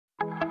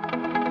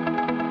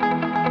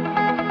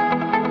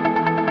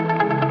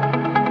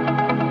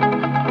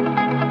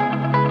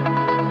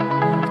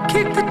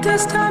Kick the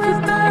dust off your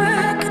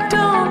back and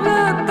don't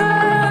look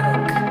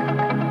back.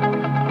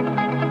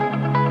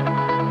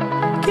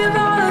 Give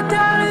all the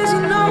dollars, you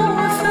know,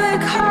 a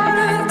fake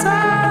heart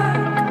attack.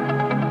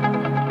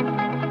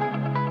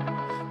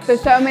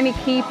 There's so many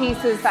key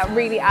pieces that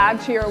really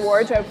add to your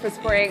wardrobe for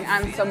spring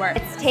and summer.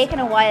 It's taken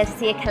a while to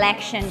see a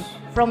collection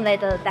from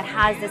Lidl that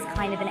has this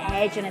kind of an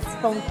edge and it's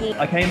funky.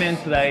 I came in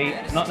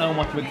today not knowing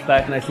what to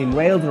expect, And I've seen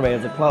rails and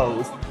rails of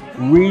clothes,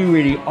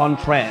 really on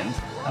trend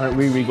and at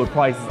really good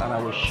prices, and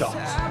I was shocked.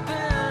 Right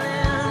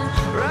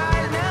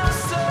now,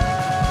 so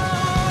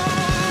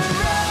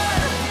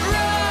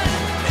run,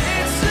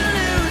 it's a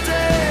new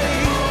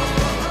day.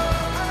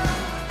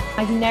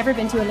 I've never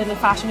been to a Lidl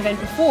fashion event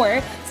before,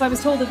 so I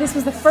was told that this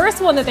was the first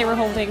one that they were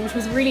holding, which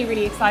was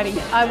really exciting.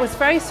 I was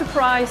very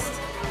surprised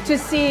to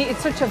see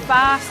it's such a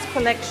vast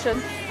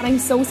collection. And I'm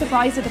so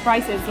surprised at the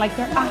prices, like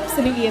they're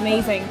absolutely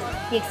amazing.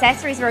 The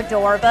accessories are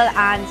adorable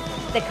and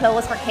the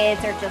clothes for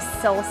kids are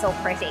just so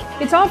pretty.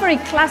 It's all very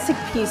classic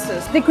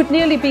pieces. They could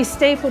nearly be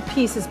staple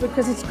pieces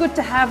because it's good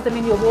to have them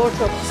in your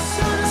wardrobe.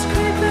 Sun is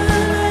creeping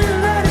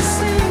in, let it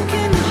sink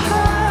in your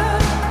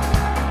heart.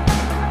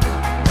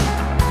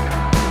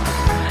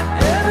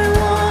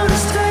 Everyone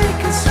is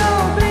taking so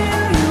be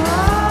who you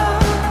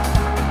are.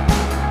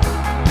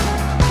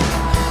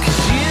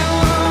 'Cause you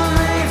were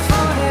made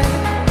for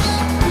this.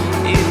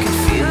 You can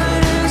feel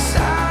it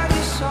inside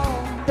your soul.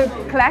 The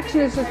collection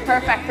is just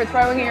perfect for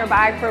throwing in your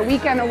bag for a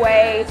weekend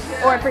away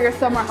or for your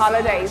summer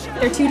holidays.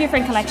 They're two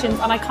different collections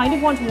and I kind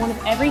of want one of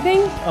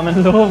everything. I'm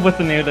in love with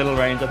the new Lidl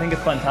range. I think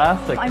it's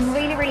fantastic. I'm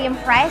really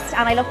impressed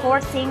and I look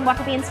forward to seeing what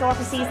will be in store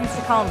for seasons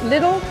to come.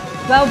 Lidl,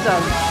 well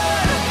done.